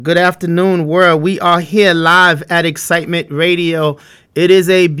Good afternoon, world. We are here live at Excitement Radio. It is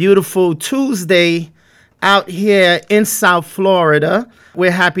a beautiful Tuesday out here in South Florida. We're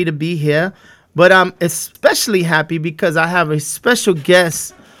happy to be here, but I'm especially happy because I have a special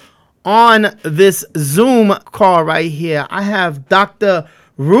guest on this Zoom call right here. I have Dr.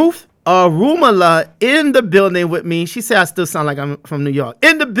 Ruth Arumala in the building with me. She said I still sound like I'm from New York.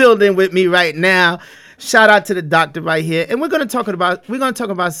 In the building with me right now. Shout out to the doctor right here. And we're going to talk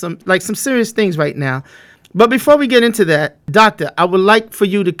about some serious things right now. But before we get into that, doctor, I would like for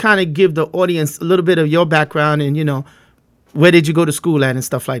you to kind of give the audience a little bit of your background and, where did you go to school at and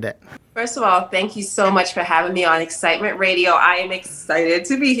stuff like that. First of all, thank you so much for having me on Excitement Radio. I am excited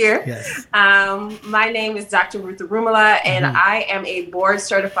to be here. Yes. My name is Dr. Ruth Arumala, and I am a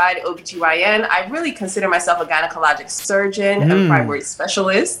board-certified OBGYN. I really consider myself a gynecologic surgeon and fibroid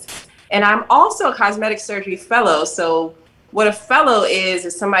specialist. And I'm also a cosmetic surgery fellow. So what a fellow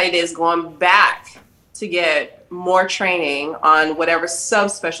is somebody that is going back to get more training on whatever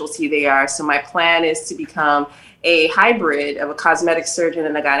subspecialty they are. So my plan is to become a hybrid of a cosmetic surgeon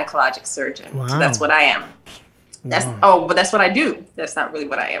and a gynecologic surgeon. Wow. So that's what I am. But that's what I do. That's not really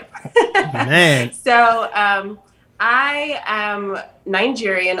what I am. Man. So I am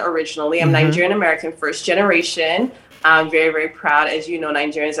Nigerian originally. I'm Nigerian American, first generation. I'm very, very proud. As you know,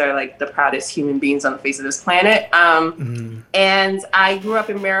 Nigerians are like the proudest human beings on the face of this planet. And I grew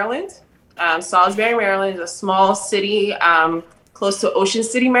up in Maryland. Salisbury, Maryland is a small city close to Ocean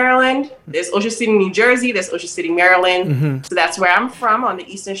City, Maryland. There's Ocean City, New Jersey. There's Ocean City, Maryland. So that's where I'm from, on the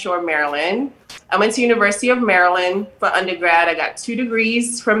Eastern Shore of Maryland. I went to University of Maryland for undergrad. I got 2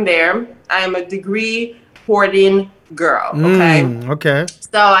 degrees from there. I am a degree hoarding girl. Okay.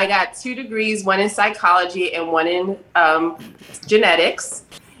 So I got 2 degrees, one in psychology and one in genetics.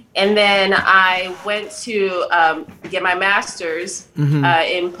 And then I went to get my master's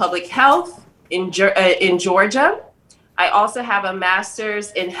in public health in Georgia. I also have a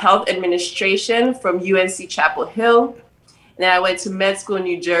master's in health administration from UNC Chapel Hill. And then I went to med school in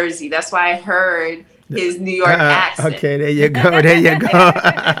New Jersey. That's why I heard his New York accent. Okay, there you go.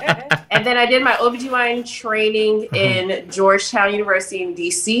 And then I did my OBGYN training in Georgetown University in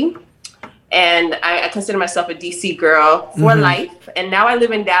DC. And I consider myself a DC girl for life. And now I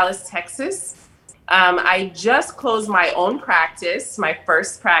live in Dallas, Texas. I just closed my own practice, my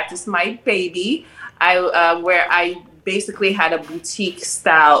first practice, my baby, where I basically had a boutique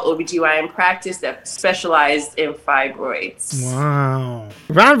style OBGYN practice that specialized in fibroids. Wow.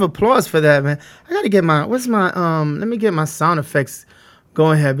 Round of applause for that, man. I got to get let me get my sound effects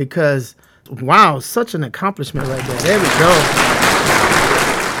going here because, wow, such an accomplishment right there. There we go.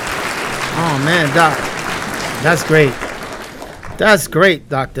 Oh, man, Doc. That's great. That's great,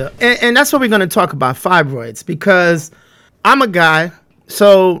 doctor. And that's what we're going to talk about, fibroids, because I'm a guy,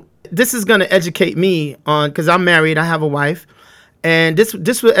 so this is going to educate me on, because I'm married, I have a wife, and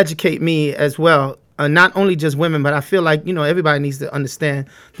this will educate me as well. Not only just women, but I feel like, everybody needs to understand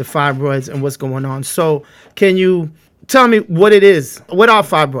the fibroids and what's going on. So can you tell me what it is? What are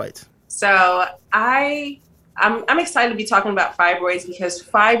fibroids? So I'm excited to be talking about fibroids because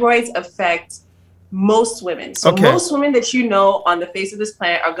fibroids affect most women. So most women that on the face of this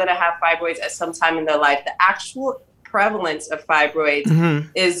planet are going to have fibroids at some time in their life. The actual prevalence of fibroids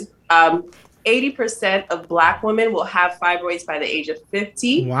is 80% of Black women will have fibroids by the age of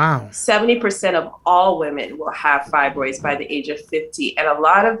 50. Wow. 70% of all women will have fibroids by the age of 50. And a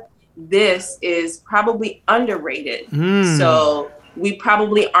lot of this is probably underrated. So we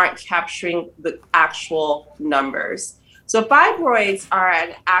probably aren't capturing the actual numbers. So fibroids are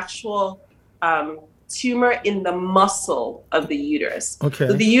an actual tumor in the muscle of the uterus. Okay.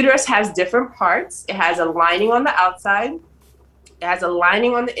 So the uterus has different parts. It has a lining on the outside. It has a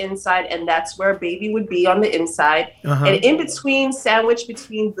lining on the inside, and that's where a baby would be on the inside. And in between, sandwiched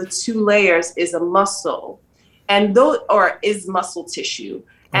between the 2 layers, is a muscle, is muscle tissue.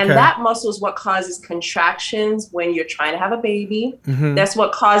 And that muscle is what causes contractions when you're trying to have a baby. That's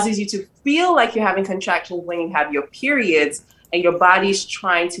what causes you to feel like you're having contractions when you have your periods and your body's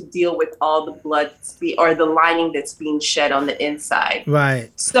trying to deal with all the blood or the lining that's being shed on the inside.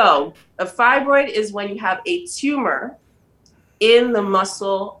 Right. So a fibroid is when you have a tumor in the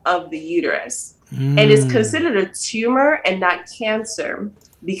muscle of the uterus. And it's considered a tumor and not cancer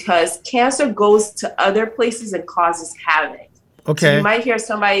because cancer goes to other places and causes havoc. Okay. So you might hear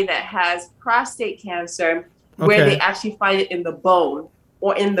somebody that has prostate cancer where they actually find it in the bone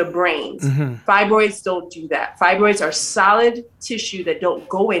or in the brains. Fibroids don't do that. Fibroids are solid tissue that don't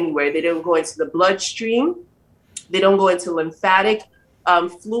go anywhere. They don't go into the bloodstream. They don't go into lymphatic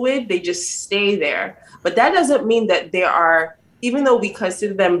fluid. They just stay there. But that doesn't mean that there are even though we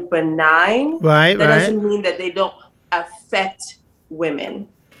consider them benign, Right, that right. doesn't mean that they don't affect women.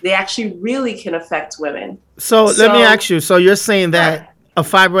 They actually really can affect women. So let me ask you. So you're saying that Sure. a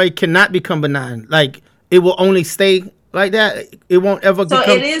fibroid cannot become benign? Like it will only stay like that? It won't ever So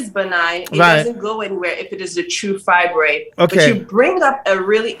become. it is benign. It Right. doesn't go anywhere if it is a true fibroid. But Okay. you bring up a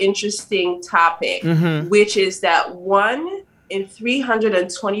really interesting topic, Mhm. which is that 1 in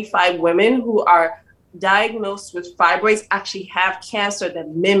 325 women who are diagnosed with fibroids actually have cancer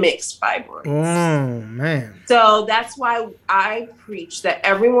that mimics fibroids. Oh man. So that's why I preach that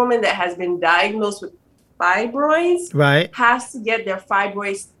every woman that has been diagnosed with fibroids Right. has to get their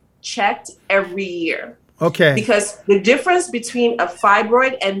fibroids checked every year. Okay. Because the difference between a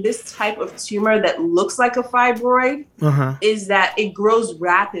fibroid and this type of tumor that looks like a fibroid is that it grows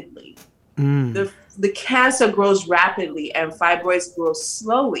rapidly. The cancer grows rapidly and fibroids grow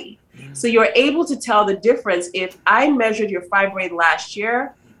slowly. So you're able to tell the difference. If I measured your fibroid last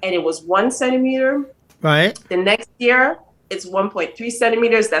year and it was 1 centimeter, Right. the next year it's 1.3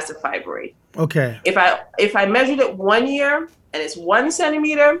 centimeters, that's a fibroid. Okay. If I measured it 1 year and it's 1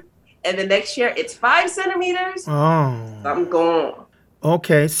 centimeter, and the next year it's 5 centimeters, I'm gone.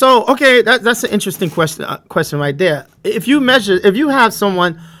 Okay. So that's an interesting question right there. If you have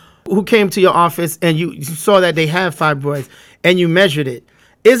someone who came to your office and you saw that they have fibroids and you measured it,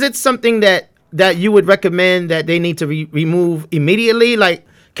 is it something that you would recommend that they need to remove immediately? Like,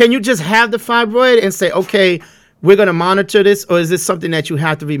 can you just have the fibroid and say, okay, we're going to monitor this, or is this something that you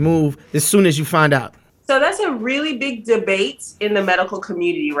have to remove as soon as you find out? So that's a really big debate in the medical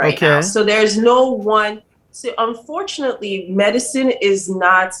community right now. So there's no one. So unfortunately, medicine is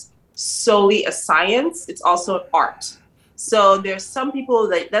not solely a science. It's also an art. So there's some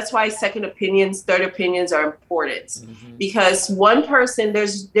people that's why second opinions, third opinions are important, because one person,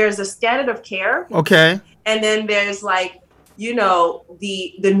 there's a standard of care. Okay. And then there's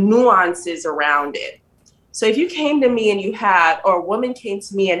the nuances around it. So if you came to me and or a woman came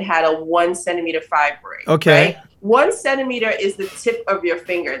to me and had a 1 centimeter fibroid, okay, right? 1 centimeter is the tip of your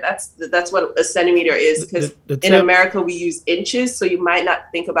finger. That's what a centimeter is, because in America we use inches, so you might not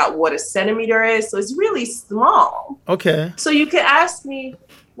think about what a centimeter is. So it's really small. Okay. So you could ask me,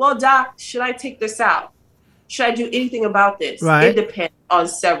 well, doc, should I take this out? Should I do anything about this? Right. It depends on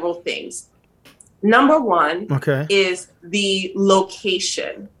several things. Number one is the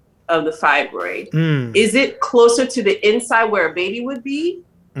location of the fibroid. Is it closer to the inside where a baby would be?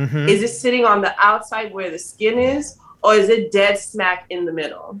 Is it sitting on the outside where the skin is? Or is it dead smack in the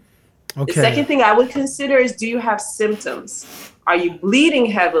middle? The second thing I would consider is, do you have symptoms? Are you bleeding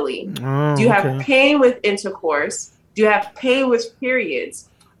heavily? Do you have pain with intercourse? Do you have pain with periods?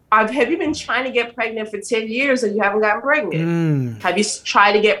 Have you been trying to get pregnant for 10 years and you haven't gotten pregnant? Have you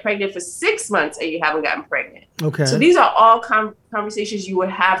tried to get pregnant for 6 months and you haven't gotten pregnant? Okay. So these are all conversations you would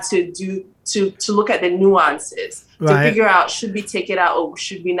have to do to look at the nuances, to figure out, should we take it out or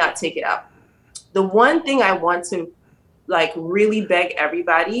should we not take it out? The one thing I want to really beg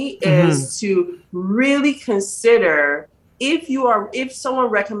everybody is to really consider, if someone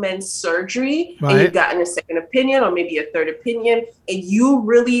recommends surgery and you've gotten a second opinion or maybe a third opinion and you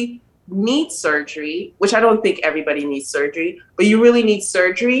really need surgery, which I don't think everybody needs surgery, but you really need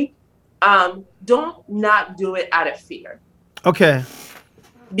surgery, don't not do it out of fear. Okay.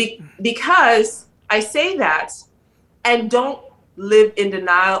 Because I say that, and don't live in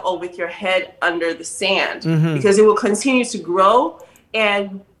denial or with your head under the sand, because it will continue to grow.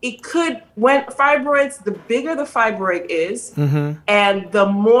 And it could, when fibroids, the bigger the fibroid is, and the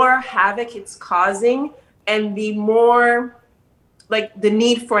more havoc it's causing, and the more the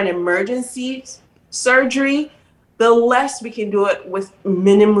need for an emergency surgery, the less we can do it with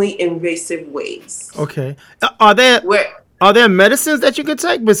minimally invasive ways. Okay. Are there medicines that you can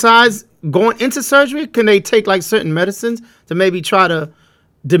take besides going into surgery? Can they take certain medicines to maybe try to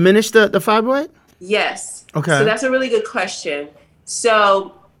diminish the fibroid? Yes. Okay. So that's a really good question.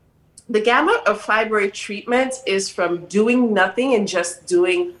 So the gamut of fibroid treatment is from doing nothing and just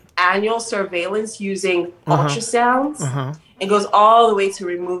doing annual surveillance using ultrasounds. It goes all the way to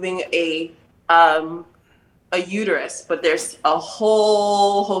removing a uterus, but there's a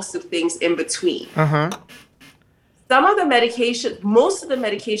whole host of things in between. Some of the medications, most of the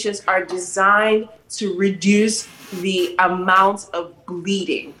medications are designed to reduce the amount of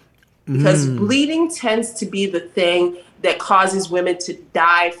bleeding, because bleeding tends to be the thing that causes women to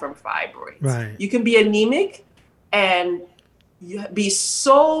die from fibroids. Right. You can be anemic and you be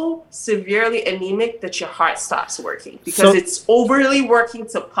so severely anemic that your heart stops working because it's overly working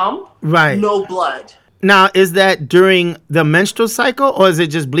to pump no blood. Now, is that during the menstrual cycle or is it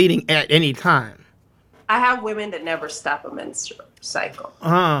just bleeding at any time? I have women that never stop a menstrual cycle.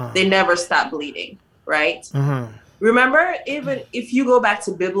 Uh-huh. They never stop bleeding, right? Uh-huh. Remember, even if you go back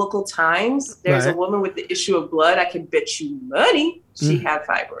to biblical times, there's a Right. woman with the issue of blood. I can bet you money she had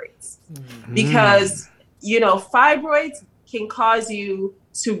fibroids. Because, fibroids can cause you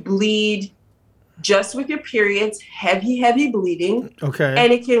to bleed just with your periods, heavy bleeding. Okay.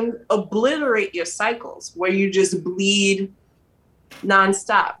 And it can obliterate your cycles where you just bleed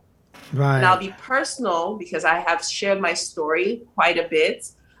nonstop. Right. And I'll be personal because I have shared my story quite a bit.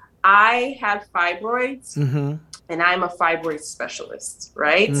 I had fibroids. Mm-hmm. And I'm a fibroid specialist,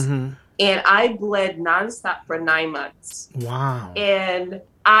 right? Mm-hmm. And I bled nonstop for 9 months. Wow. And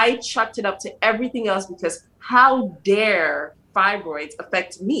I chucked it up to everything else because how dare fibroids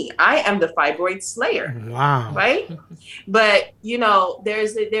affect me? I am the fibroid slayer. Wow. Right? But,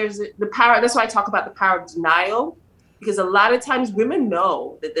 there's the power. That's why I talk about the power of denial, because a lot of times women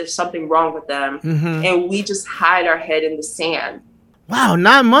know that there's something wrong with them, and we just hide our head in the sand. Wow,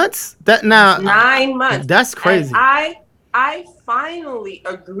 9 months? 9 months. That's crazy. And I finally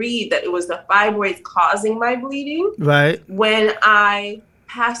agreed that it was the fibroids causing my bleeding. Right. When I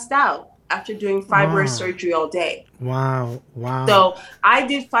passed out after doing fibroid surgery all day. Wow. So I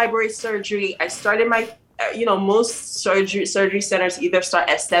did fibroid surgery. I started my, most surgery centers either start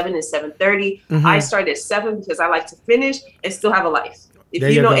at 7 and 7:30. I started at 7 because I like to finish and still have a life. If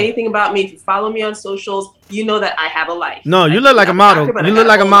you know anything about me, if you follow me on socials, you know that I have a life. No, you look like a model. You look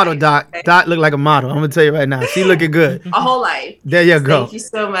like a model, Doc. Okay? Doc look like a model. I'm going to tell you right now. She looking good. A whole life. There you go. Thank you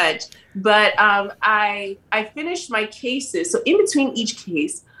so much. But I finished my cases. So in between each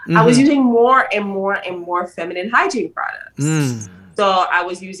case, I was using more and more feminine hygiene products. So I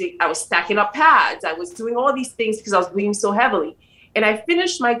was stacking up pads. I was doing all these things because I was bleeding so heavily. And I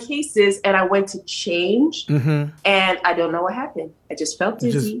finished my cases and I went to change and I don't know what happened. I just felt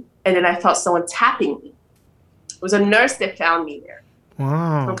dizzy. And then I felt someone tapping me. It was a nurse that found me there.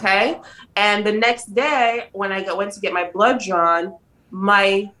 Wow. Okay. And the next day when I went to get my blood drawn,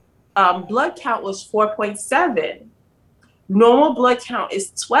 my blood count was 4.7. Normal blood count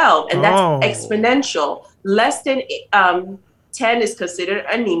is 12, and that's exponential. Less than 10 is considered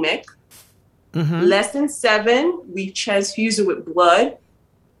anemic. Less than 7, we transfuse it with blood.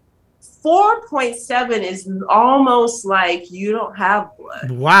 4.7 is almost like you don't have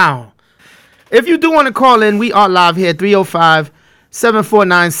blood. Wow. If you do want to call in, we are live here,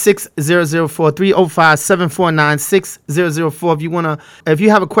 305-749-6004, 305-749-6004. If you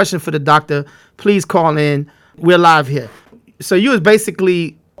have a question for the doctor, please call in. We're live here. So you was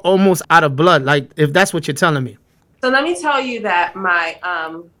basically almost out of blood, like if that's what you're telling me. So let me tell you that my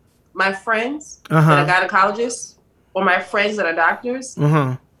friends that are gynecologists or my friends that are doctors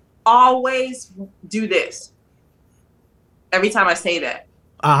always do this. Every time I say that,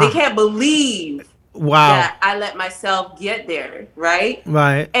 they can't believe that I let myself get there, right?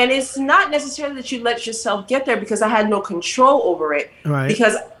 Right. And it's not necessarily that you let yourself get there because I had no control over it. Right.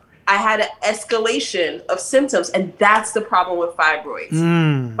 Because I had an escalation of symptoms, and that's the problem with fibroids.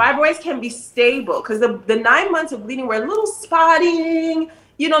 Fibroids can be stable because the 9 months of bleeding were a little spotting,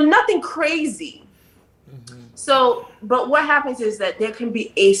 nothing crazy. So, but what happens is that there can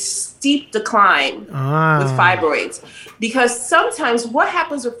be a steep decline with fibroids, because sometimes what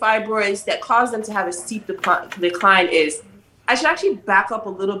happens with fibroids that cause them to have a steep decline is, I should actually back up a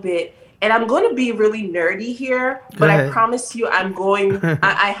little bit. And I'm going to be really nerdy here, but I promise you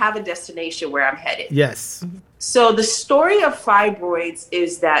I have a destination where I'm headed. Yes. So the story of fibroids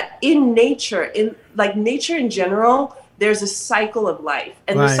is that in nature, nature in general, there's a cycle of life.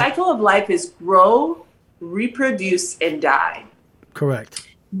 And the cycle of life is grow, reproduce, and die. Correct.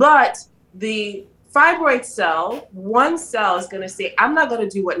 But the fibroid cell, one cell is going to say, I'm not going to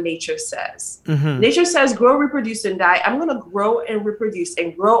do what nature says. Nature says grow, reproduce, and die. I'm going to grow and reproduce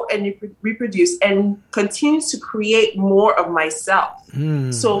and grow and reproduce and continue to create more of myself.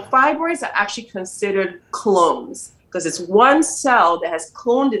 So fibroids are actually considered clones because it's one cell that has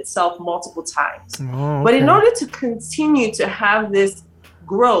cloned itself multiple times. But in order to continue to have this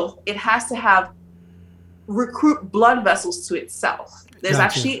growth, it has to recruit blood vessels to itself. There's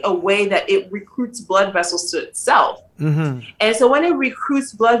actually a way that it recruits blood vessels to itself. And so when it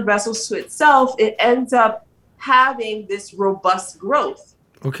recruits blood vessels to itself, it ends up having this robust growth.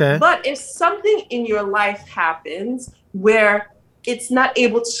 Okay. But if something in your life happens where it's not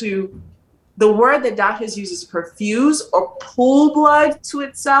able to, the word that doctors use is perfuse or pull blood to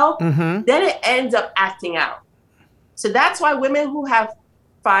itself, then it ends up acting out. So that's why women who have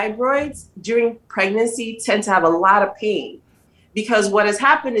fibroids during pregnancy tend to have a lot of pain. Because what has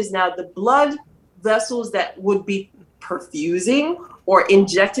happened is now the blood vessels that would be perfusing or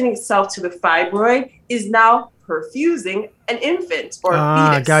injecting itself to the fibroid is now perfusing an infant or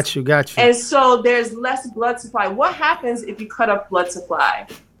a fetus. Got you. And so there's less blood supply. What happens if you cut off blood supply?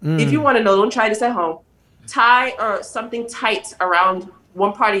 If you want to know, don't try this at home. Tie or something tight around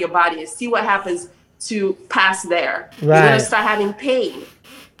one part of your body and see what happens to pass there. You're going to start having pain.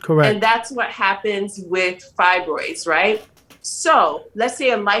 Correct. And that's what happens with fibroids, right? So let's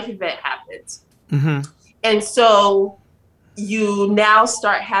say a life event happens. And so you now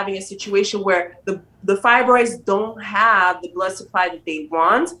start having a situation where the fibroids don't have the blood supply that they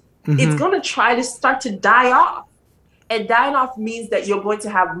want. It's going to try to start to die off. And dying off means that you're going to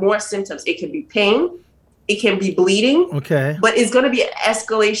have more symptoms. It can be pain. It can be bleeding. Okay. But it's going to be an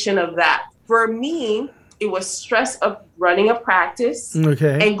escalation of that. For me, it was stress of running a practice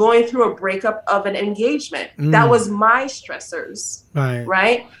and going through a breakup of an engagement. That was my stressors,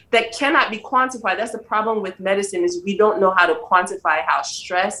 right? That cannot be quantified. That's the problem with medicine is we don't know how to quantify how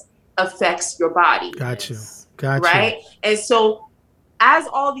stress affects your body. Got you. Right? And so as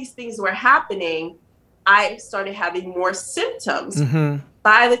all these things were happening, I started having more symptoms.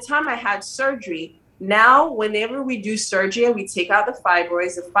 By the time I had surgery, now whenever we do surgery and we take out the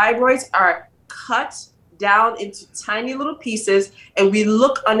fibroids are cut down into tiny little pieces, and we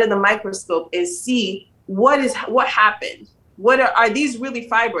look under the microscope and see what happened. Are these really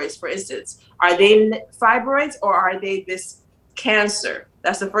fibroids, for instance? Are they fibroids or are they this cancer?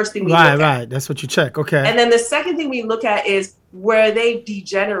 That's the first thing we look at. Right. That's what you check. Okay. And then the second thing we look at is, were they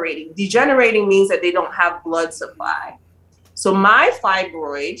degenerating? Degenerating means that they don't have blood supply. So my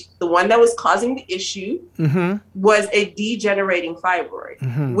fibroid, the one that was causing the issue, was a degenerating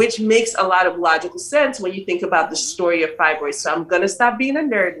fibroid, which makes a lot of logical sense when you think about the story of fibroids. So I'm going to stop being a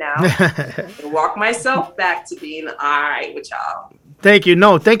nerd now and walk myself back to being all right with y'all. Thank you.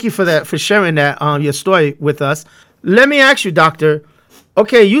 No, thank you for that, for sharing that, your story with us. Let me ask you, doctor.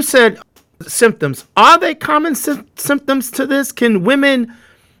 Okay, you said symptoms. Are they common symptoms to this? Can women,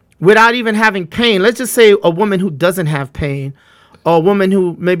 without even having pain, let's just say a woman who doesn't have pain, or a woman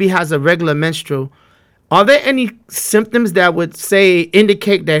who maybe has a regular menstrual, are there any symptoms that would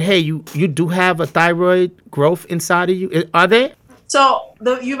indicate that, hey, you do have a thyroid growth inside of you? Are there? So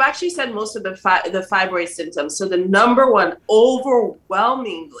you've actually said most of the fibroid symptoms. So the number one,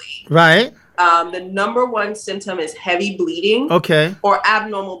 overwhelmingly, right? The number one symptom is heavy bleeding, or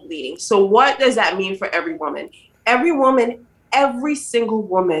abnormal bleeding. So what does that mean for every woman? Every single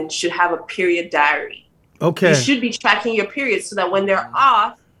woman should have a period diary. Okay. You should be tracking your periods so that when they're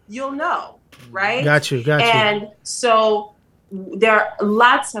off, you'll know, right? Got you. And so there are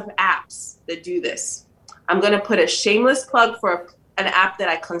lots of apps that do this. I'm going to put a shameless plug for an app that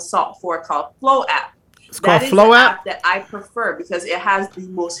I consult for called Flow App. It's called Flow App? That I prefer because it has the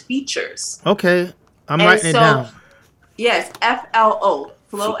most features. Okay. I'm writing it down. Yes, FLO,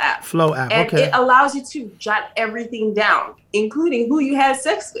 Flow App. Flow App, and it allows you to jot everything down, including who you had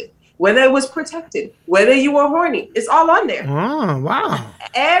sex with, whether it was protected, whether you were horny. It's all on there. Oh, wow.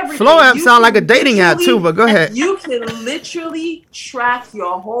 Everything. Flow App sounds like a dating app too, but go ahead. You can literally track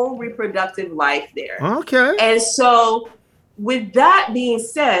your whole reproductive life there. Okay. And so with that being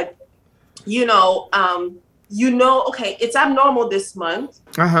said, okay, it's abnormal this month.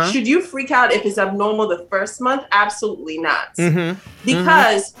 Should you freak out if it's abnormal the first month? Absolutely not.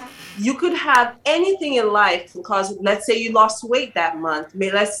 Because you could have anything in life because, let's say you lost weight that month.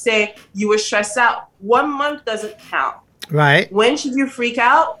 Let's say you were stressed out. 1 month doesn't count. Right. When should you freak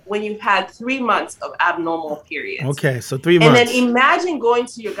out? When you've had 3 months of abnormal periods. Okay, so 3 months. And then imagine going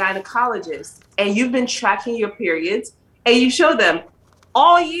to your gynecologist and you've been tracking your periods and you show them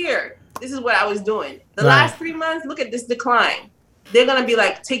all year. This is what I was doing. The last 3 months, look at this decline. They're going to be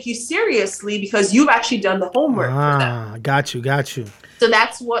like, take you seriously because you've actually done the homework for them. Got you. So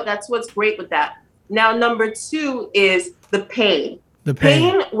that's what's great with that. Now, number 2 is the pain. The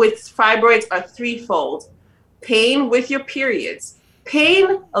pain with fibroids are threefold. Pain with your periods.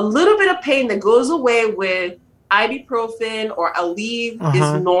 A little bit of pain that goes away with ibuprofen or Aleve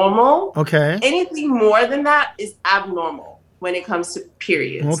is normal. Okay. Anything more than that is abnormal when it comes to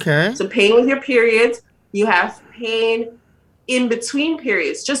periods. Okay. So pain with your periods, you have pain in between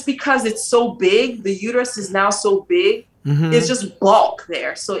periods. Just because it's so big, the uterus is now so big, it's just bulk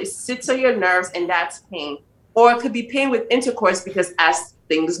there. So it sits on your nerves and that's pain. Or it could be pain with intercourse because as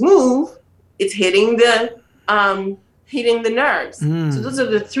things move, it's hitting the nerves. So those are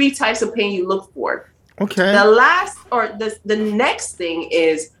the 3 types of pain you look for. Okay. The next thing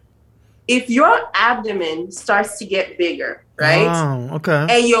is if your abdomen starts to get bigger, right? Oh, okay.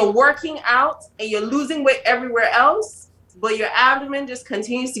 And you're working out and you're losing weight everywhere else, but your abdomen just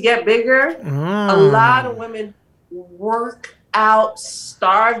continues to get bigger. A lot of women work out,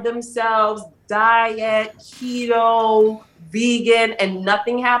 starve themselves, diet, keto, vegan, and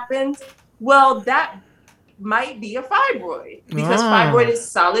nothing happens, well, that might be a fibroid because fibroid is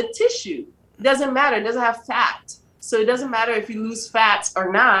solid tissue. It doesn't matter. It doesn't have fat. So it doesn't matter if you lose fats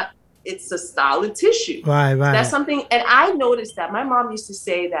or not. It's a solid tissue. Right. That's something. And I noticed that my mom used to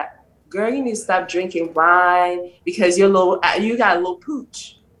say that, girl, you need to stop drinking wine because you got a little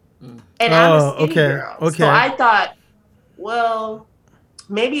pooch. And I'm a skinny girl. Okay. So I thought, well,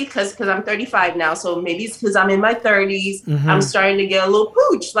 maybe because I'm 35 now. So maybe it's because I'm in my 30s. I'm starting to get a little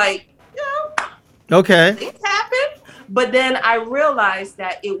pooch. Like, okay, things happen. But then I realized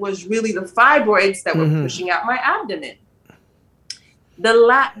that it was really the fibroids that were pushing out my abdomen. The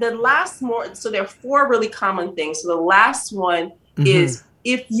last more, so there are 4 really common things. So the last one is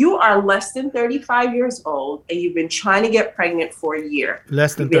if you are less than 35 years old and you've been trying to get pregnant for a year,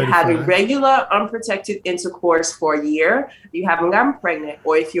 less than you've been 35. having regular unprotected intercourse for a year, you haven't gotten pregnant,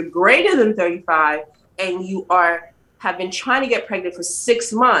 or if you're greater than 35 and you have been trying to get pregnant for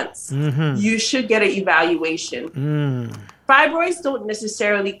 6 months, you should get an evaluation. Fibroids don't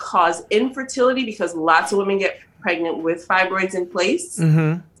necessarily cause infertility because lots of women get pregnant with fibroids in place.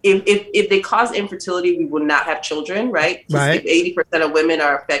 If they cause infertility, we will not have children, right? Right. 80% of women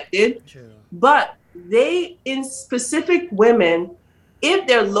are affected. True. But in specific women, if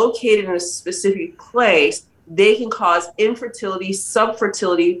they're located in a specific place, they can cause infertility,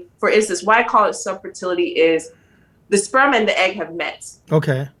 subfertility. For instance, why I call it subfertility is the sperm and the egg have met.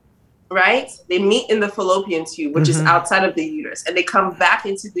 Okay. Right? They meet in the fallopian tube, which is outside of the uterus, and they come back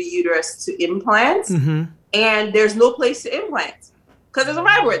into the uterus to implant, and there's no place to implant because there's a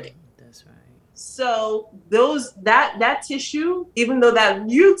fibroid there. That's right. So that tissue, even though that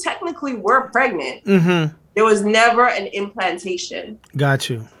you technically were pregnant, there was never an implantation. Got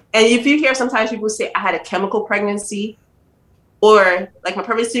you. And if you hear sometimes people say, I had a chemical pregnancy, or like my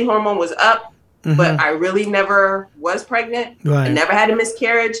pregnancy hormone was up, but I really never was pregnant. Right. I never had a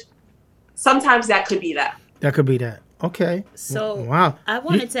miscarriage. Sometimes that could be that. That could be that. Okay. So wow. I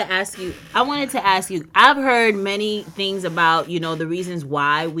wanted to ask you, I've heard many things about, the reasons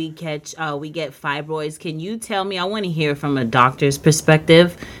why we get fibroids. Can you tell me, I want to hear from a doctor's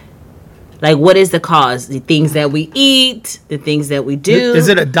perspective, like what is the cause? The things that we eat, the things that we do. Is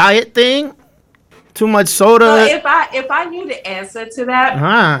it a diet thing? Too much soda? So if I knew the answer to that,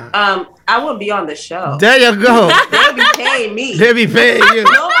 I wouldn't be on the show. There you go. They'll be paying me. They'll be paying you.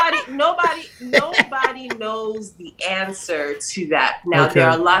 Nobody knows the answer to that. Now, there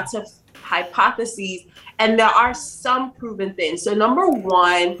are lots of hypotheses, and there are some proven things. So number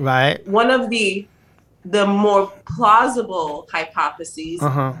one, one of the more plausible hypotheses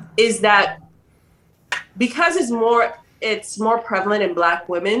is that because it's more prevalent in Black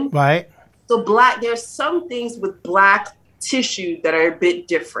women. Right. So there's some things with Black tissue that are a bit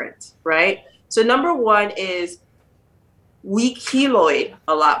different, right? So number one is we keloid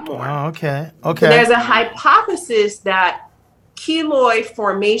a lot more. Oh, okay. So there's a hypothesis that keloid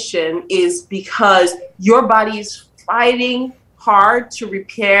formation is because your body is fighting hard to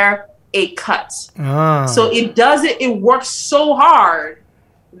repair a cut. So it works so hard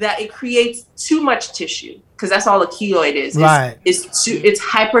that it creates too much tissue, because that's all a keloid is. Right. It's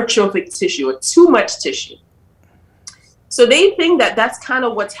hypertrophic tissue, or too much tissue. So they think that that's kind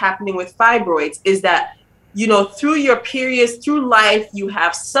of what's happening with fibroids, is that, through your periods, through life, you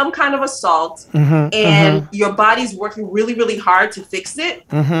have some kind of assault, and your body's working really, really hard to fix it,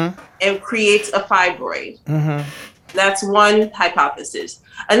 and creates a fibroid. That's one hypothesis.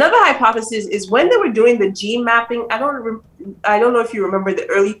 Another hypothesis is when they were doing the gene mapping. I don't know if you remember the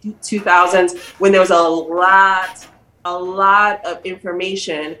early 2000s when there was a lot of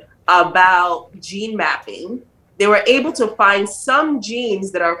information about gene mapping. They were able to find some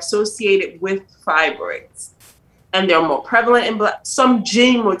genes that are associated with fibroids, and they're more prevalent in some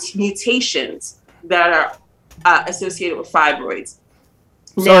gene mutations that are associated with fibroids.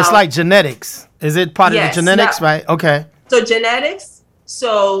 So it's like genetics. Is it part of the genetics, right? Okay. So genetics.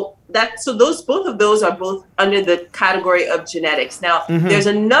 So both of those are both under the category of genetics. Now, there's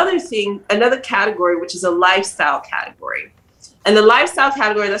another category, which is a lifestyle category. And the lifestyle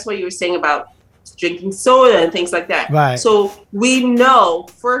category, that's what you were saying about drinking soda and things like that. Right. So we know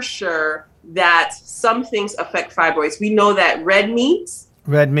for sure that some things affect fibroids. We know that red meat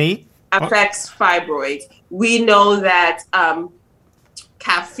affects fibroids. We know that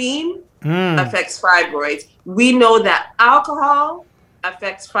caffeine affects fibroids. We know that alcohol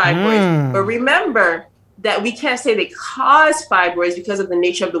affects fibroids. But remember that we can't say they cause fibroids because of the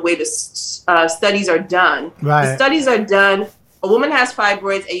nature of the way the studies are done. Right. The studies are done a woman has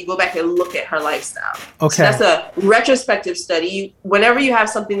fibroids and you go back and look at her lifestyle. Okay. So that's a retrospective study. Whenever you have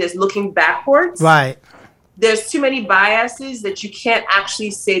something that's looking backwards, Right. there's too many biases that you can't actually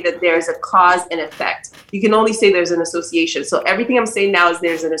say that there's a cause and effect. You can only say there's an association. So everything I'm saying now is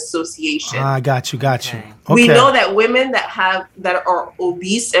there's an association. Got you. Okay. We know that women that are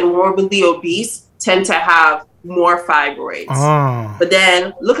obese and morbidly obese tend to have more fibroids. Oh. But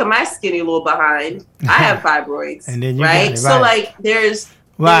then look at my skinny little behind. I have fibroids. And then you right? got it, So right. there's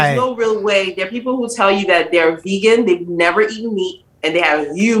Right. no real way. There are people who tell you that they're vegan, they've never eaten meat, and they have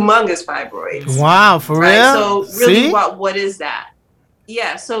humongous fibroids. Wow, for Right? real? So really, See? what is that?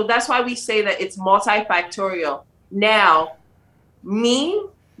 Yeah, so that's why we say that it's multifactorial. Now, me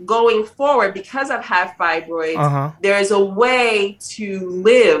going forward, because I've had fibroids, there is a way to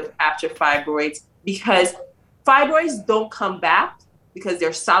live after fibroids, because fibroids don't come back because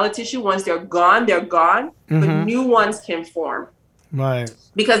they're solid tissue. Once they're gone, but new ones can form. Right.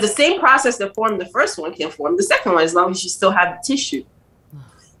 Because the same process that formed the first one can form the second one, as long as you still have the tissue.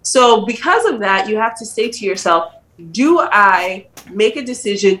 So because of that, you have to say to yourself, do I make a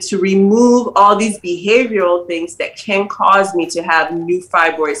decision to remove all these behavioral things that can cause me to have new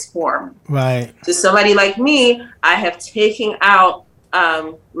fibroids form? Right. To somebody like me, I have taken out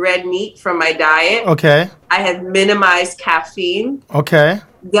red meat from my diet. Okay. I have minimized caffeine. Okay.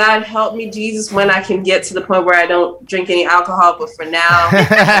 God help me, Jesus, when I can get to the point where I don't drink any alcohol, but for now,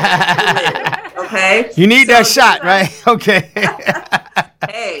 okay? You need that shot, right? Okay.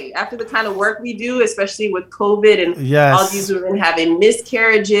 Hey, after the kind of work we do, especially with COVID and Yes. all these women having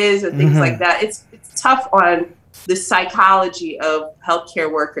miscarriages and things like that, it's tough on the psychology of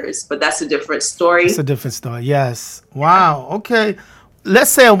healthcare workers, but that's a different story. It's a different story. Yes. Wow. Okay.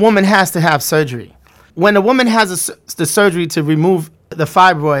 Let's say a woman has to have surgery. When a woman has the surgery to remove the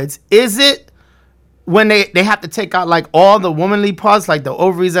fibroids, is it when they have to take out like all the womanly parts, like the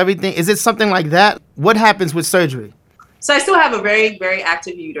ovaries, everything? Is it something like that? What happens with surgery? So I still have a very, very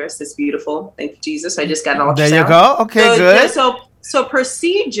active uterus. It's beautiful. Thank you, Jesus. I just got an ultrasound. There you go. Okay, good. So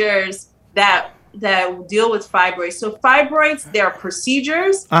procedures that deal with fibroids. So fibroids, there are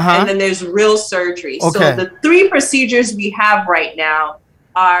procedures, and then there's real surgery. Okay. So the three procedures we have right now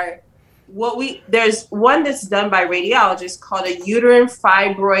are there's one that's done by radiologists called a uterine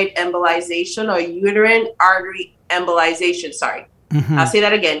fibroid embolization or uterine artery embolization. Sorry. I'll say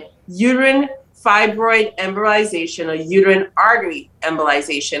that again. Uterine fibroid embolization or uterine artery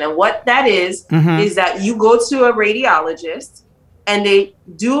embolization. And what that is that you go to a radiologist and they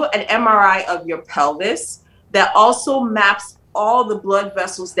do an MRI of your pelvis that also maps all the blood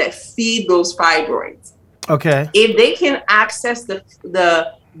vessels that feed those fibroids. Okay. If they can access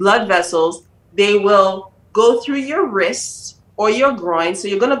the blood vessels, they will go through your wrist or your groin. So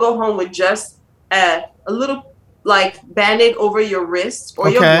you're going to go home with just a little like band-aid over your wrist or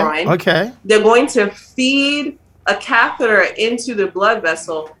your groin. Okay. They're going to feed a catheter into the blood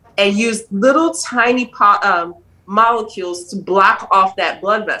vessel and use little tiny molecules to block off that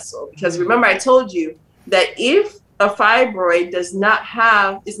blood vessel. Because remember, I told you that if a fibroid is not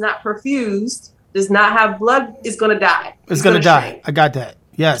perfused, does not have blood, it's going to die. It's going to die. Shrink. I got that.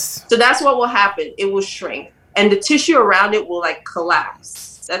 Yes. So that's what will happen. It will shrink. And the tissue around it will like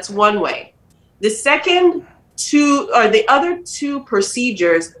collapse. That's one way. The other two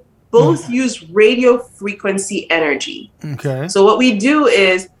procedures both use radio frequency energy. Okay. So what we do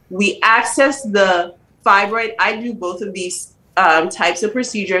is we access the fibroid. I do both of these types of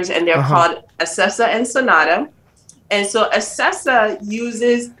procedures, and they're called Acessa and Sonata. And so Acessa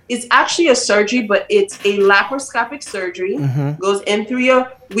it's actually a surgery, but it's a laparoscopic surgery. Goes in through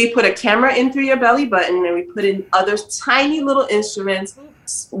we put a camera in through your belly button, and we put in other tiny little instruments.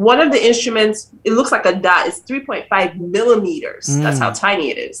 One of the instruments, it looks like a dot. It's 3.5 millimeters. That's how tiny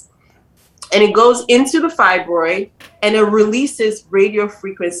it is. And it goes into the fibroid, and it releases radio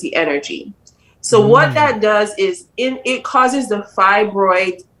frequency energy. So what that does is it causes the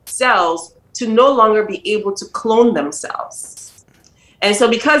fibroid cells to no longer be able to clone themselves. And so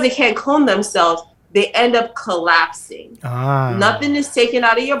because they can't clone themselves, they end up collapsing. Nothing is taken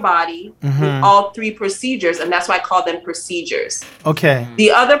out of your body with all three procedures, and that's why I call them procedures. Okay. The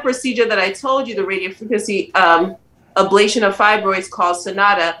other procedure that I told you, the radiofrequency ablation of fibroids called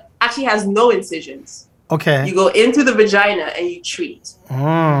Sonata, actually has no incisions. Okay. You go into the vagina and you treat.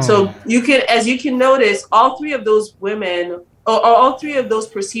 So as you can notice, all three of those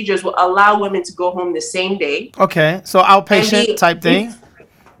procedures will allow women to go home the same day. Okay. So outpatient type thing?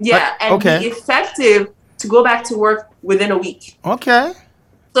 Yeah. And be effective to go back to work within a week. Okay.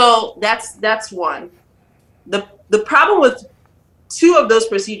 So that's one. The problem with two of those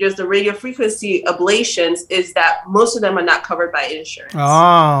procedures, the radiofrequency ablations, is that most of them are not covered by insurance.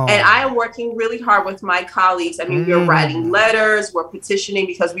 Oh. And I am working really hard with my colleagues. I mean, we're writing letters, we're petitioning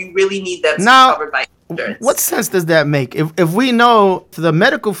because we really need them to be covered by insurance. What sense does that make? If we know, the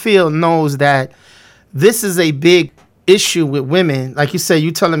medical field knows that this is a big issue with women, like you said,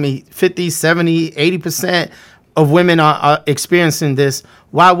 you telling me 50, 70, 80% of women are experiencing this,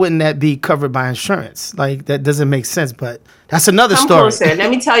 why wouldn't that be covered by insurance? Like, that doesn't make sense, but that's another Come story. Closer. Let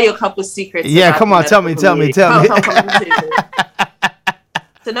me tell you a couple secrets. Yeah, come on, tell me. Come.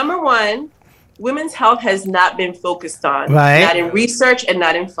 So number one, women's health has not been focused on, not in research and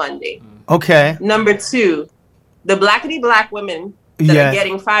not in funding. Okay. Number two, the black women that are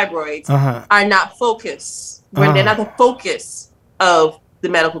getting fibroids are not focused. They're not the focus of the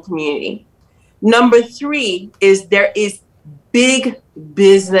medical community. Number three is there is big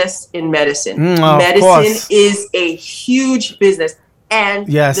business in medicine. Medicine is a huge business. And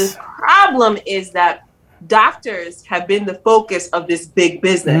the problem is that doctors have been the focus of this big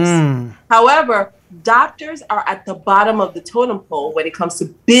business. However, doctors are at the bottom of the totem pole when it comes to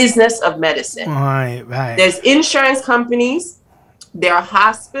business of medicine. Right. There's insurance companies, there are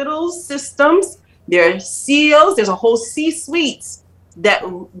hospital systems, there are CEOs, there's a whole C-suite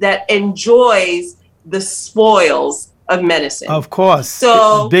that enjoys the spoils of medicine. Of course.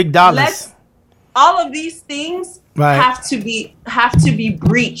 So big dollars. All of these things have to be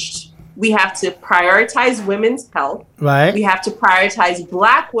breached. We have to prioritize women's health. Right. We have to prioritize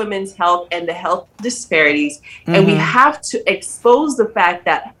Black women's health and the health disparities. And we have to expose the fact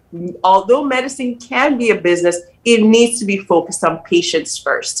that although medicine can be a business, it needs to be focused on patients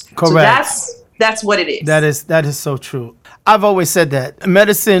first. Correct. So that's what it is. That is so true. I've always said that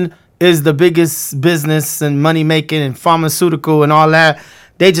medicine is the biggest business and money making and pharmaceutical and all that.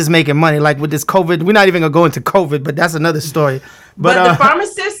 They just making money. Like with this COVID, we're not even gonna go into COVID, but that's another story. But the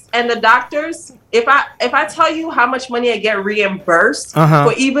pharmacists and the doctors, if I tell you how much money I get reimbursed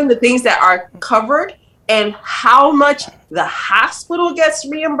for even the things that are covered and how much the hospital gets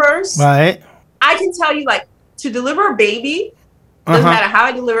reimbursed, right? I can tell you, like, to deliver a baby, doesn't matter how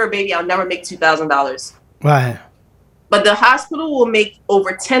I deliver a baby, I'll never make $2,000. Right. But the hospital will make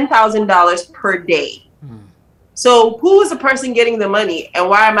over $10,000 per day. So who is the person getting the money, and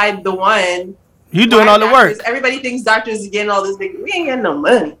why am I the one? You doing all the work. Everybody thinks doctors are getting all this big. We ain't getting no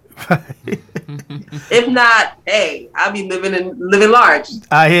money. If not, hey, I'll be living large.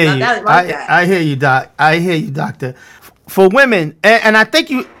 I hear you. I hear you, Doc. I hear you, Doctor. For women, and I think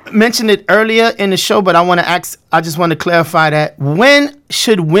you mentioned it earlier in the show, but I just want to clarify that. When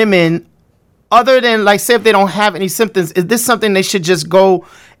should women, other than, like, say if they don't have any symptoms, is this something they should just go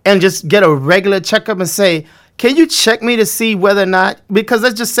and just get a regular checkup and say, can you check me to see whether or not, because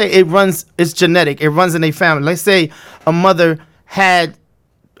let's just say it's genetic, it runs in their family. Let's say a mother had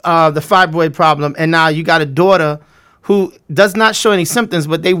the fibroid problem, and now you got a daughter who does not show any symptoms,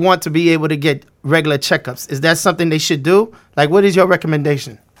 but they want to be able to get regular checkups. Is that something they should do? Like, what is your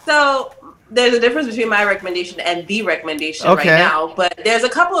recommendation? So there's a difference between my recommendation and the recommendation right now, but there's a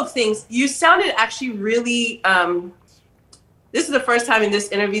couple of things. You sounded actually really, this is the first time in this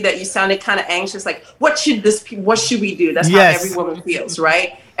interview that you sounded kind of anxious, like, what should we do? That's how every woman feels,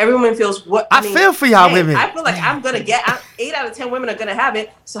 right? Every woman feels I feel for y'all women. I feel like I'm going to get, 8 out of 10 women are going to have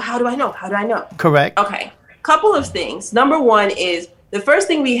it. So how do I know? Correct. Okay. Couple of things. Number one is, the first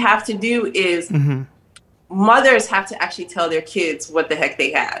thing we have to do is mothers have to actually tell their kids what the heck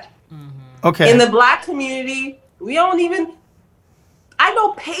they had. Okay. In the Black community, I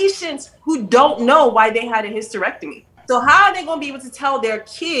know patients who don't know why they had a hysterectomy. So how are they going to be able to tell their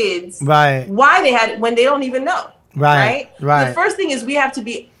kids why they had it when they don't even know? Right. The first thing is we have to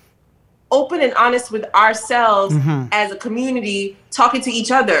be open and honest with ourselves as a community, talking to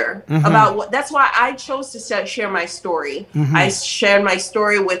each other about what. That's why I chose to share my story. I shared my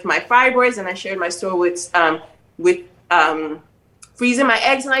story with my fibroids, and I shared my story with freezing my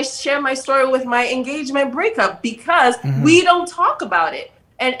eggs, and I shared my story with my engagement breakup, because we don't talk about it.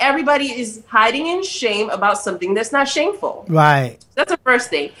 And everybody is hiding in shame about something that's not shameful. Right. That's the first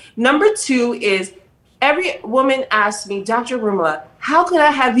thing. Number two is, every woman asks me, Dr. Rumala, how could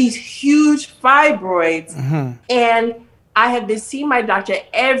I have these huge fibroids? And I have been seeing my doctor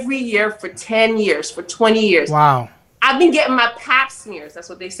every year for 10 years, for 20 years. Wow. I've been getting my pap smears. That's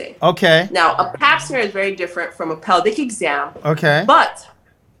what they say. Okay. Now, a pap smear is very different from a pelvic exam. Okay. But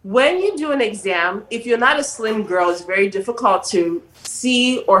when you do an exam, if you're not a slim girl, it's very difficult to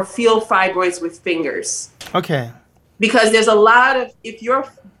see or feel fibroids with fingers. Okay. Because there's a lot of, if you're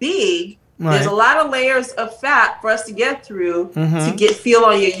big, there's a lot of layers of fat for us to get through to feel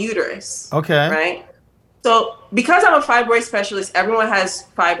on your uterus. Okay. Right? So because I'm a fibroid specialist, everyone has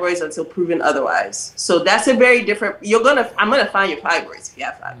fibroids until proven otherwise. So that's a very different, I'm gonna find your fibroids if you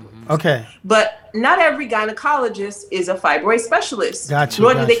have fibroids. Okay. But not every gynecologist is a fibroid specialist.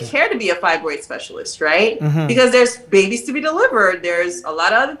 Nor do they care to be a fibroid specialist, right? Because there's babies to be delivered. There's a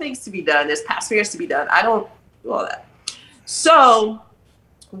lot of other things to be done. There's pap smears to be done. I don't do all that. So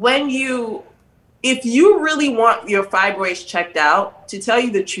if you really want your fibroids checked out, to tell you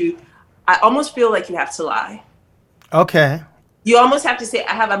the truth, I almost feel like you have to lie. Okay. You almost have to say,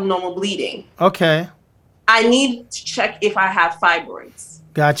 I have abnormal bleeding. Okay. I need to check if I have fibroids.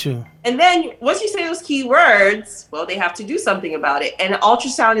 Got you. And then once you say those key words, well, they have to do something about it. And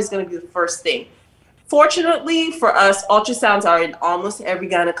ultrasound is going to be the first thing. Fortunately for us, ultrasounds are in almost every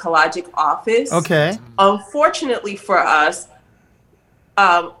gynecologic office. Okay. Unfortunately for us,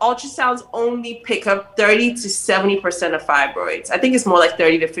 ultrasounds only pick up 30 to 70% of fibroids. I think it's more like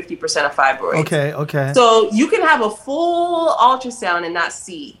 30 to 50% of fibroids. Okay, okay. So you can have a full ultrasound and not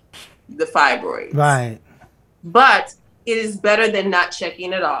see the fibroids. Right. But it is better than not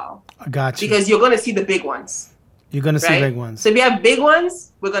checking at all. I got you. Because you're going to see the big ones. You're going to see big ones. So if you have big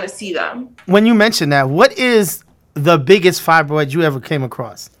ones, we're going to see them. When you mention that, what is the biggest fibroid you ever came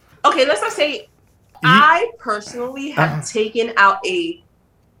across? Okay, let's just say I personally have taken out a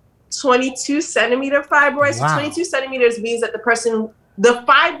 22 centimeter fibroid. Wow. So 22 centimeters means that the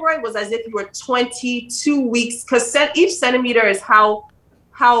fibroid was as if you were 22 weeks, because each centimeter is how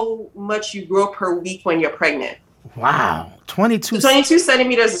much you grow per week when you're pregnant. Wow. 22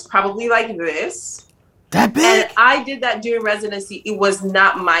 centimeters is probably like this. That big? And I did that during residency. It was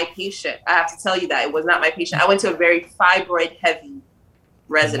not my patient. I have to tell you that. It was not my patient. I went to a very fibroid heavy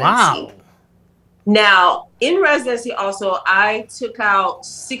residency. Wow. Now, in residency also, I took out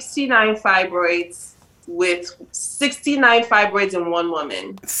 69 fibroids with 69 fibroids in one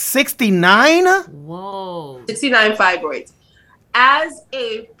woman. 69? Whoa. 69 fibroids. As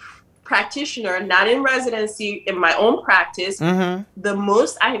a practitioner, not in residency, in my own practice, the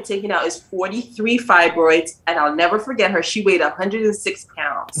most I have taken out is 43 fibroids, and I'll never forget her. She weighed 106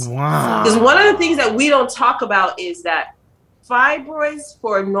 pounds. Wow. Because one of the things that we don't talk about is that fibroids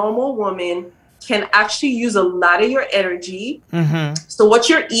for a normal woman can actually use a lot of your energy. So what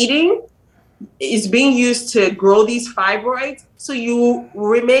you're eating is being used to grow these fibroids. So you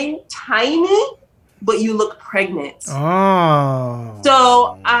remain tiny, but you look pregnant. Oh.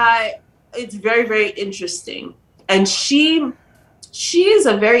 So it's very, very interesting. And she is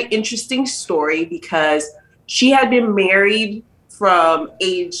a very interesting story because she had been married from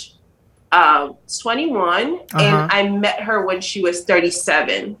age 21, and I met her when she was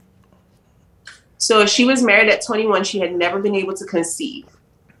 37. So she was married at 21. She had never been able to conceive.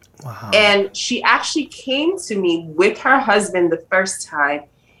 Wow. And she actually came to me with her husband the first time.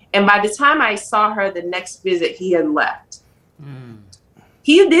 And by the time I saw her the next visit, he had left.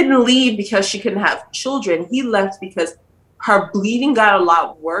 He didn't leave because she couldn't have children. He left because her bleeding got a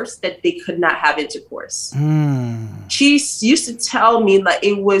lot worse that they could not have intercourse. She used to tell me like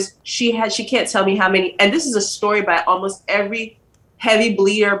she can't tell me how many, and this is a story by almost every heavy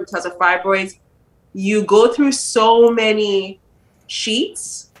bleeder because of fibroids. You go through so many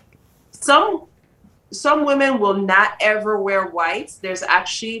sheets. Some women will not ever wear whites. There's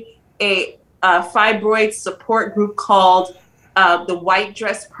actually a fibroid support group called the White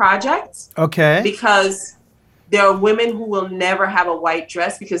Dress Project. Okay. Because there are women who will never have a white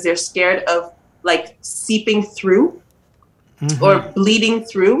dress because they're scared of like seeping through or bleeding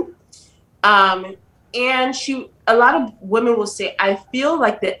through. And a lot of women will say, I feel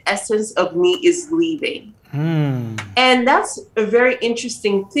like the essence of me is leaving. And that's a very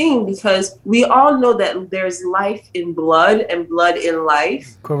interesting thing because we all know that there's life in blood and blood in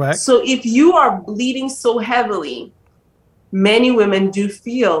life. Correct. So if you are bleeding so heavily, many women do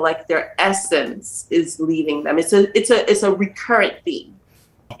feel like their essence is leaving them. It's a recurrent theme.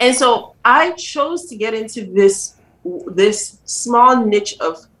 And so I chose to get into this small niche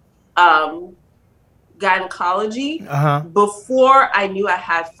of gynecology before I knew I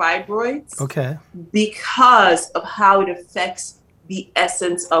had fibroids. Okay. Because of how it affects the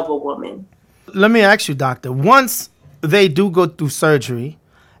essence of a woman. Let me ask you, doctor, once they do go through surgery,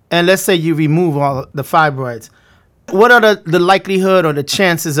 and let's say you remove all the fibroids, what are the likelihood or the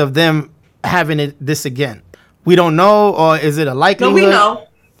chances of them having this again? We don't know, or is it a likelihood? No, we know.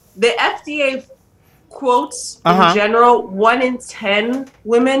 The FDA quotes in general, 1 in 10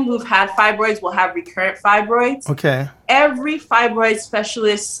 women who've had fibroids will have recurrent fibroids. Okay. Every fibroid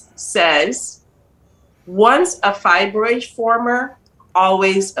specialist says, once a fibroid former,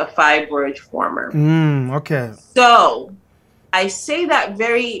 always a fibroid former. Okay. So I say that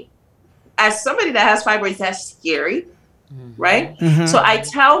as somebody that has fibroids, that's scary, right? So I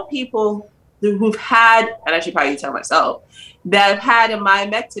tell people who've had, and I should probably tell myself, that have had a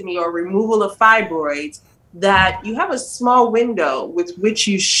myomectomy or removal of fibroids, that you have a small window with which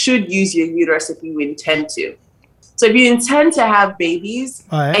you should use your uterus if you intend to. So if you intend to have babies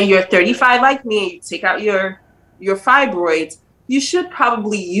and you're 35 like me and you take out your fibroids, you should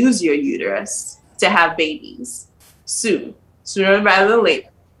probably use your uterus to have babies sooner rather than later.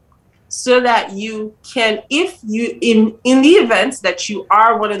 So that you can, if you, in the event that you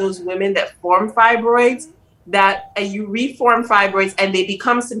are one of those women that form fibroids, that you reform fibroids and they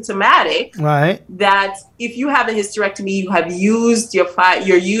become symptomatic, right? That if you have a hysterectomy, you have used your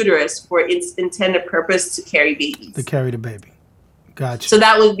uterus for its intended purpose to carry babies. To carry the baby. Gotcha. So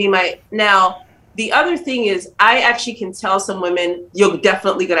that would be now, the other thing is I actually can tell some women, you're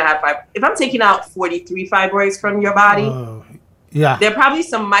definitely going to have fibroids. If I'm taking out 43 fibroids from your body, yeah, there are probably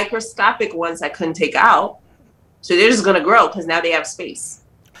some microscopic ones I couldn't take out. So they're just going to grow because now they have space.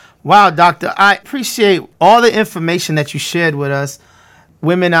 Wow, doctor, I appreciate all the information that you shared with us.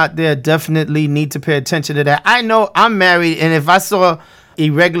 Women out there definitely need to pay attention to that. I know I'm married, and if I saw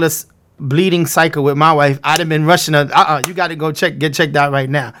irregular bleeding cycle with my wife, I'd have been rushing her. You got to go get checked out right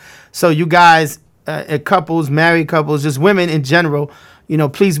now. So you guys, couples, married couples, just women in general,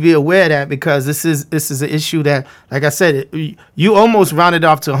 please be aware of that, because this is an issue that, like I said, you almost rounded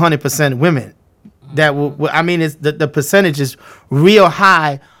off to 100% women. That will, I mean, it's the percentage is real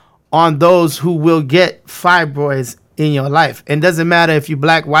high on those who will get fibroids in your life. And doesn't matter if you're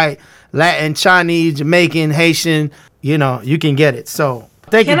black, white, Latin, Chinese, Jamaican, Haitian, you can get it. So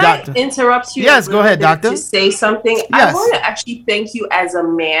thank you, doctor. Can I interrupt you? Yes, go ahead, doctor. To say something. Yes. I want to actually thank you as a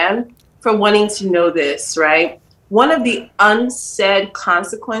man for wanting to know this, right? One of the unsaid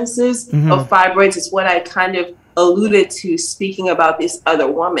consequences of fibroids is what I kind of alluded to speaking about this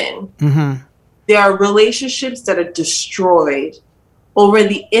other woman. There are relationships that are destroyed over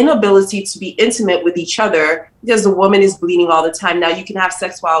the inability to be intimate with each other because the woman is bleeding all the time. Now, you can have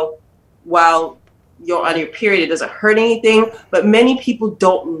sex while you're on your period. It doesn't hurt anything, but many people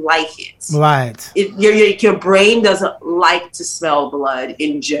don't like it. Right. Your brain doesn't like to smell blood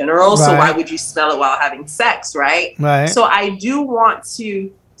in general, so why would you smell it while having sex, right? Right. So I do want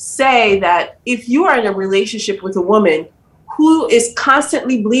to say that if you are in a relationship with a woman who is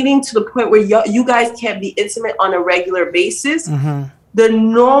constantly bleeding to the point where you guys can't be intimate on a regular basis, the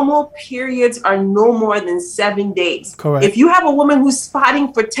normal periods are no more than 7 days. Correct. If you have a woman who's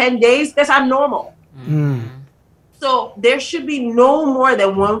spotting for 10 days, that's abnormal. So there should be no more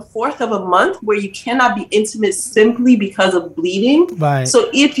than 1/4 of a month where you cannot be intimate simply because of bleeding. Right. So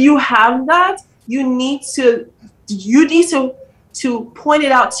if you have that, you need to point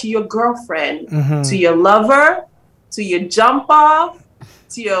it out to your girlfriend, to your lover, to your jump off,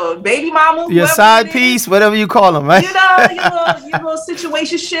 to your baby mama, your side piece, whatever you call them, right? Your little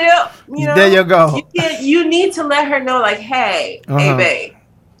situationship. There you go. You need to let her know, like, hey, babe,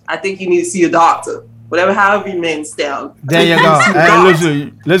 I think you need to see a doctor. However you men stand. There you go. Hey,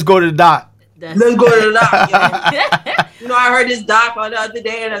 listen, let's go to the doc. Let's go to the doc. I heard this doc on the other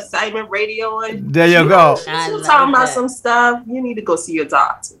day on Assignment Radio. And there you go. She's talking about some stuff. You need to go see your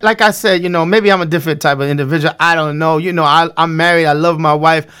doctor. Like I said, maybe I'm a different type of individual. I don't know. I'm married. I love my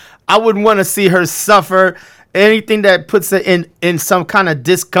wife. I wouldn't want to see her suffer. Anything that puts her in some kind of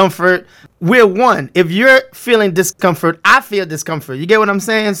discomfort. We're one. If you're feeling discomfort, I feel discomfort. You get what I'm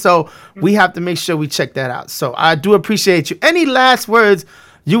saying? So we have to make sure we check that out. So I do appreciate you. Any last words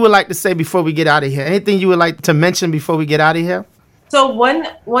you would like to say before we get out of here? Anything you would like to mention before we get out of here? So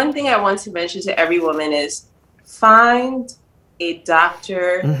one thing I want to mention to every woman is find a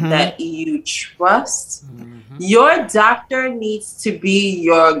doctor that you trust. Your doctor needs to be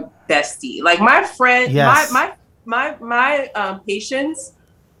your bestie. Like my friend, my patients,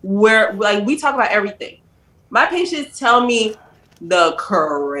 where like we talk about everything. My patients tell me the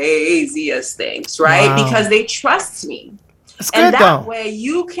craziest things, right? Wow. Because they trust me. And that way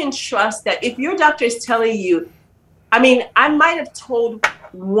you can trust that if your doctor is telling you, I mean, I might have told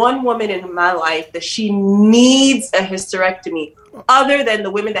one woman in my life that she needs a hysterectomy other than the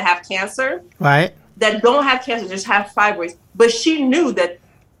women that have cancer, right? That don't have cancer, just have fibroids. But she knew that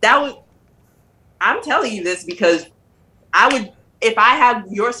would, I'm telling you this because if I had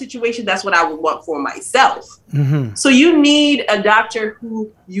your situation, that's what I would want for myself. So you need a doctor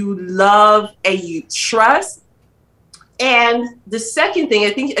who you love and you trust. And the second thing,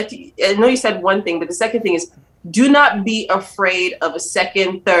 I know you said one thing, but the second thing is do not be afraid of a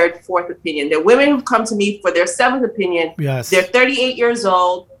second, third, fourth opinion. There are women who come to me for their seventh opinion. Yes. They're 38 years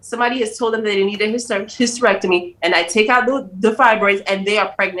old. Somebody has told them that they need a hysterectomy, and I take out the fibroids, and they are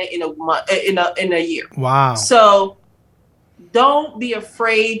pregnant in a year. Wow. So don't be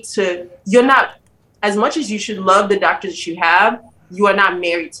afraid to. You're not, as much as you should love the doctors that you have, you are not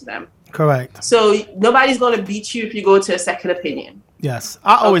married to them. Correct. So nobody's going to beat you if you go to a second opinion. Yes.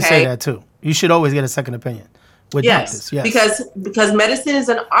 I always say that too. You should always get a second opinion with doctors. Yes. Because medicine is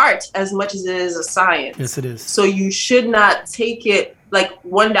an art as much as it is a science. Yes, it is. So you should not take it like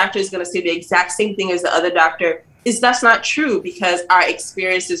one doctor is going to say the exact same thing as the other doctor. That's not true because our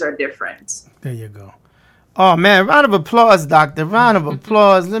experiences are different. There you go. Oh, man. Round of applause, doctor. Round of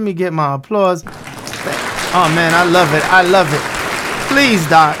applause. Let me get my applause. Oh, man. I love it. I love it. Please,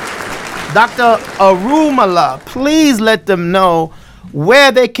 Dr. Arumala, please let them know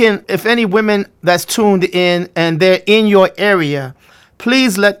where they can, if any women that's tuned in and they're in your area,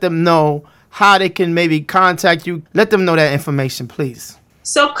 please let them know how they can maybe contact you. Let them know that information, please.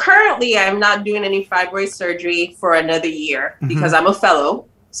 So currently, I'm not doing any fibroid surgery for another year because I'm a fellow.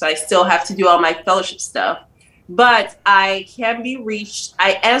 So I still have to do all my fellowship stuff. But I can be reached.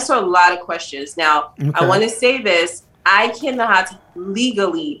 I answer a lot of questions. Now, I want to say this. I cannot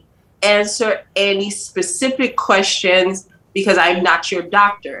legally answer any specific questions because I'm not your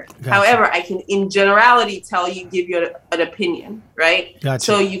doctor. Gotcha. However, I can, in generality, give you an opinion, right? Gotcha.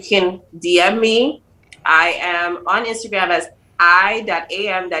 So you can DM me. I am on Instagram as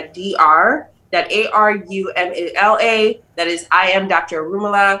i.am.dr.arumala. That is I am Dr.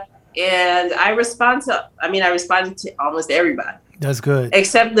 Arumala. And I respond to almost everybody. That's good.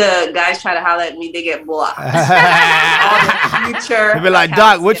 Except the guys try to holler at me, they get blocked. All the future. They be like,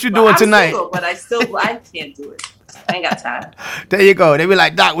 Doc, what you doing tonight? Single, but I can't do it. I ain't got time. There you go. They be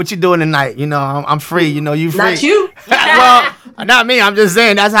like, Doc, what you doing tonight? You know, I'm free. You know, you free. Not you. Well, not me. I'm just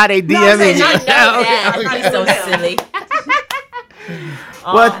saying that's how they DM me. That's so silly.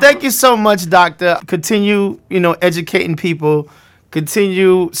 Well, thank you so much, Doctor. Continue, educating people.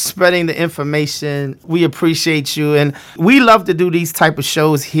 Continue spreading the information. We appreciate you. And we love to do these type of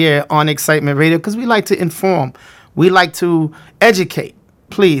shows here on Excitement Radio because we like to inform. We like to educate.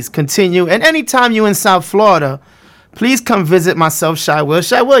 Please continue. And anytime you're in South Florida, please come visit myself, Shy Will.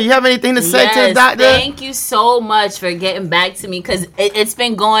 Shy Will, you have anything to say to the doctor? Thank you so much for getting back to me because it's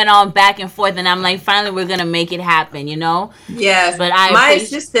been going on back and forth. And I'm like, finally, we're going to make it happen, Yes. But my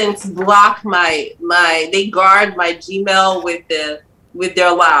assistants block they guard my Gmail with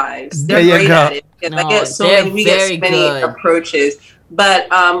their lives. They're great at it. I get so many approaches. But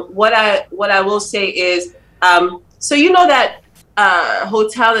what I will say is, so that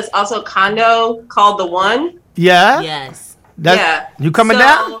hotel is also a condo called The One. Yeah. Yes. You coming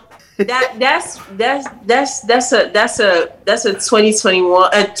down? That's a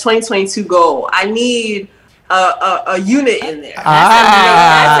 2022 goal. I need a unit in there.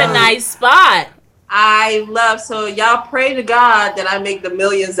 That's a nice spot. I love, so y'all pray to God that I make the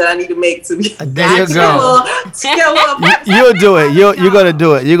millions that I need to make to be. There you go. You'll do it. You're gonna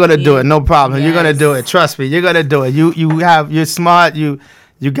do it. You're gonna do it. No problem. Yes. You're gonna do it. Trust me. You're gonna do it. You're smart. You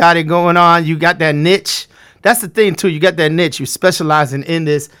got it going on. You got that niche. That's the thing too. You got that niche. You specializing in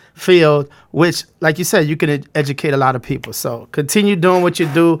this field, which, like you said, you can educate a lot of people. So continue doing what you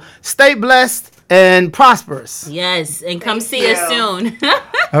do. Stay blessed and prosperous. Yes, and come see us soon.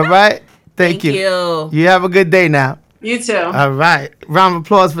 All right. Thank you. You have a good day now. You too. All right. Round of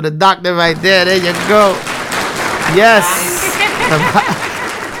applause for the doctor right there. There you go. Yes.